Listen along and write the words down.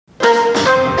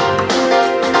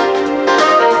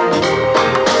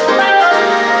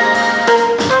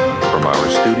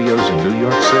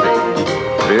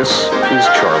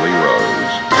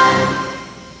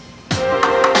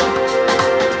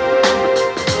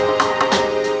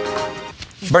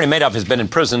Bernie Madoff has been in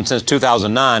prison since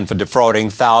 2009 for defrauding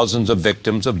thousands of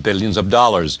victims of billions of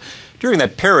dollars. During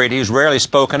that period, he's rarely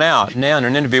spoken out. Now, in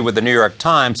an interview with the New York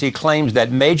Times, he claims that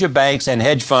major banks and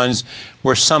hedge funds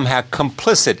were somehow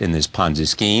complicit in this Ponzi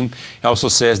scheme. He also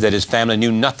says that his family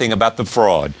knew nothing about the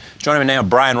fraud. Joining me now,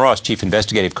 Brian Ross, Chief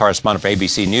Investigative Correspondent for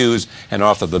ABC News and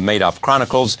author of the Madoff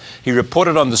Chronicles. He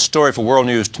reported on the story for World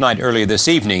News Tonight earlier this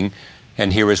evening,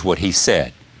 and here is what he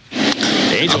said.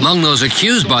 Among those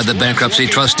accused by the bankruptcy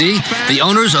trustee, the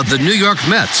owners of the New York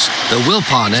Mets, the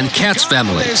Wilpon and Katz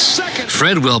families.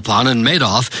 Fred Wilpon and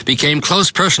Madoff became close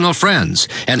personal friends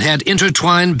and had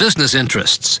intertwined business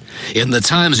interests. In the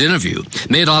Times interview,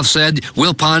 Madoff said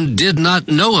Wilpon did not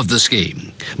know of the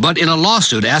scheme. But in a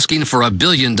lawsuit asking for $1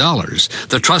 billion,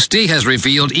 the trustee has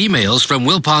revealed emails from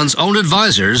Wilpon's own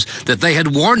advisors that they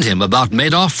had warned him about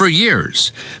Madoff for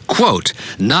years. Quote,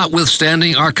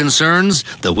 notwithstanding our concerns,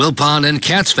 the Wilpon and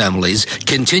Katz families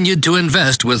continued to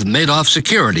invest with Madoff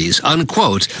securities,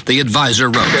 unquote, the advisor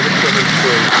wrote.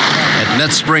 At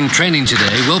Mets spring training today,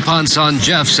 Wilpon's son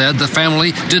Jeff said the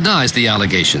family denies the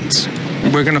allegations.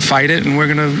 We're going to fight it, and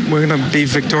we're going to be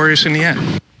victorious in the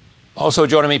end. Also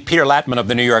joining me, Peter Lattman of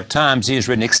the New York Times. He has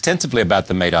written extensively about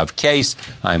the Madoff case.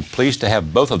 I'm pleased to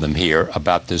have both of them here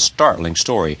about this startling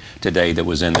story today that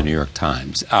was in the New York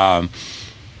Times.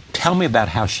 Tell me about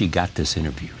how she got this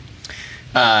interview.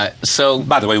 By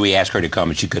the way, we asked her to come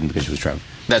and she couldn't because she was traveling.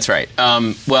 That's right.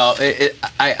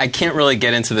 I can't really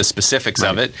get into the specifics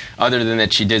of it, other than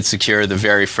that she did secure the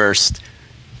very first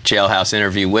jailhouse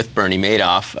interview with Bernie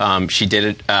Madoff. She did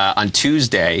it on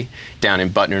Tuesday down in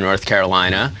Butner, North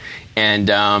Carolina.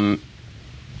 And,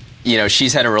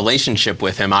 she's had a relationship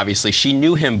with him. Obviously, she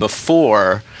knew him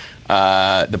before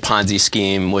the Ponzi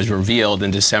scheme was revealed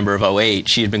in December of 2008.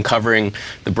 She had been covering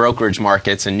the brokerage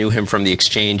markets and knew him from the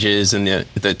exchanges and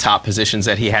the top positions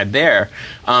that he had there.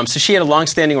 So she had a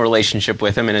long-standing relationship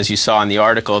with him, and as you saw in the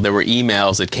article, there were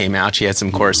emails that came out. She had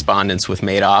some correspondence with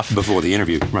Madoff. Before the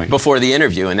interview, right. Before the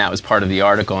interview, and that was part of the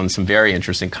article, and some very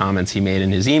interesting comments he made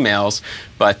in his emails.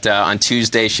 But on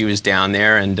Tuesday, she was down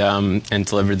there and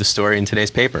delivered the story in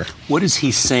today's paper. What is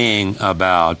he saying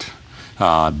about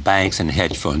banks and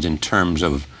hedge funds in terms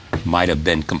of might have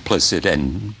been complicit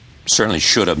and certainly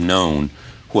should have known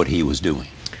what he was doing?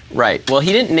 Right. Well,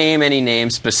 he didn't name any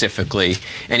names specifically,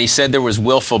 and he said there was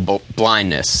willful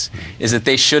blindness, is that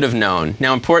they should have known.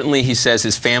 Now, importantly, he says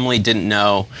his family didn't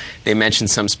know. They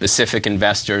mentioned some specific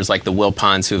investors like the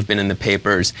Wilpons who have been in the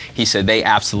papers. He said they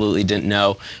absolutely didn't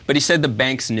know, but he said the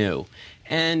banks knew.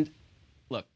 And